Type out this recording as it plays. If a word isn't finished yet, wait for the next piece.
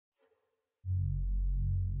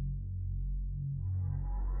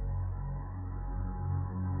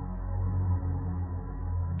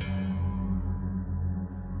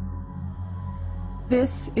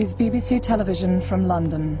This is BBC Television from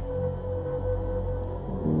London.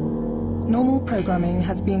 Normal programming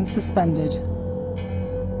has been suspended.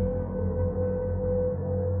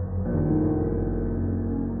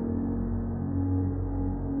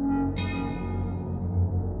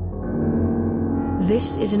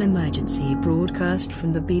 This is an emergency broadcast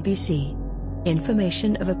from the BBC.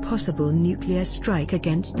 Information of a possible nuclear strike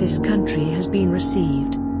against this country has been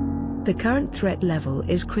received. The current threat level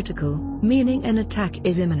is critical, meaning an attack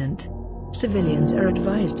is imminent. Civilians are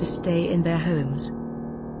advised to stay in their homes.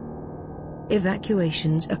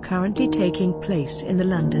 Evacuations are currently taking place in the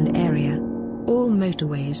London area. All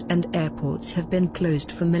motorways and airports have been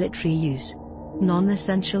closed for military use.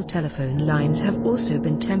 Non-essential telephone lines have also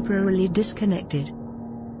been temporarily disconnected.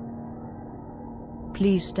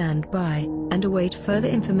 Please stand by and await further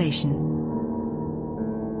information.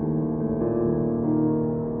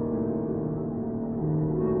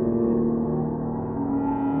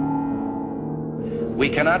 We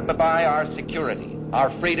cannot buy our security, our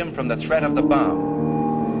freedom from the threat of the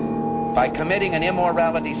bomb, by committing an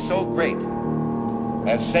immorality so great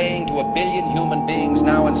as saying to 1 billion human beings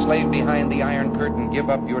now enslaved behind the Iron Curtain, give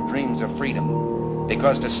up your dreams of freedom,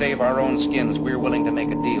 because to save our own skins we're willing to make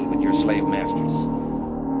a deal with your slave masters.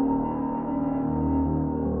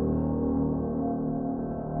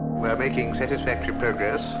 We're making satisfactory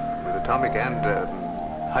progress with atomic and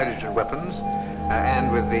hydrogen weapons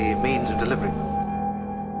and with the means of delivering them.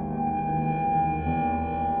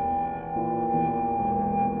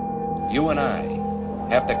 You and I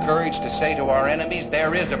have the courage to say to our enemies,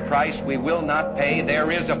 there is a price we will not pay,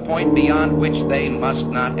 there is a point beyond which they must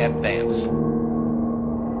not advance.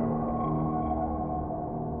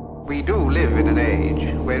 We do live in an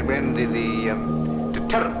age when the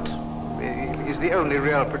deterrent is the only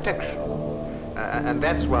real protection. And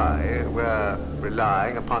that's why we're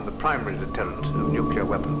relying upon the primary deterrent of nuclear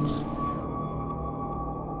weapons.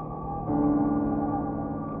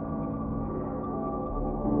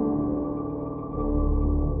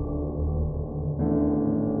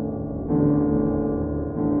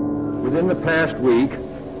 Within the past week,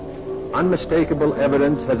 unmistakable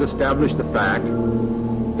evidence has established the fact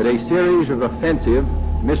that a series of offensive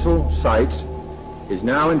missile sites is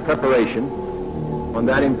now in preparation on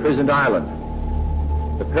that imprisoned island.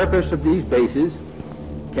 The purpose of these bases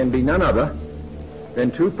can be none other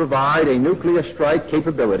than to provide a nuclear strike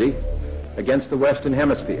capability against the Western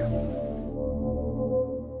Hemisphere.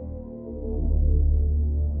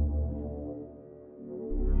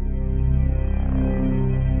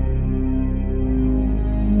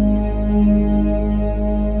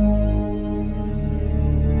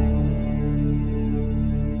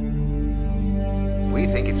 We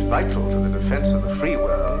think it's vital to the defense of the free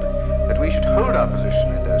world that we should hold our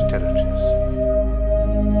position in those territories.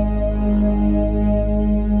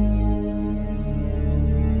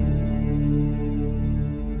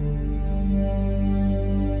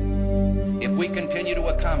 If we continue to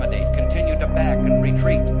accommodate, continue to back and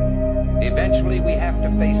retreat, eventually we have to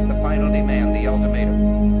face the final demand, the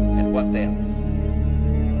ultimatum. And what then?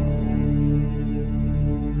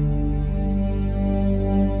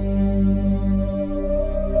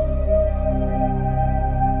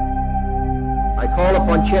 I call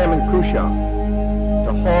upon Chairman Khrushchev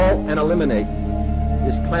to halt and eliminate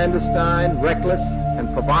this clandestine, reckless,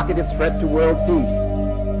 and provocative threat to world peace.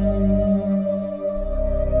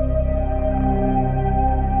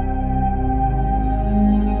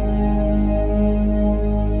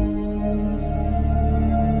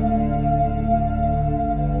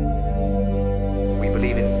 We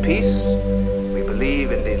believe in peace, we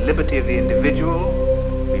believe in the liberty of the individual,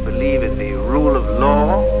 we believe in the rule of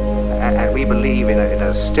law, and we believe in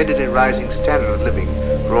a steadily rising standard of living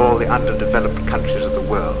for all the underdeveloped countries of the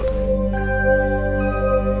world.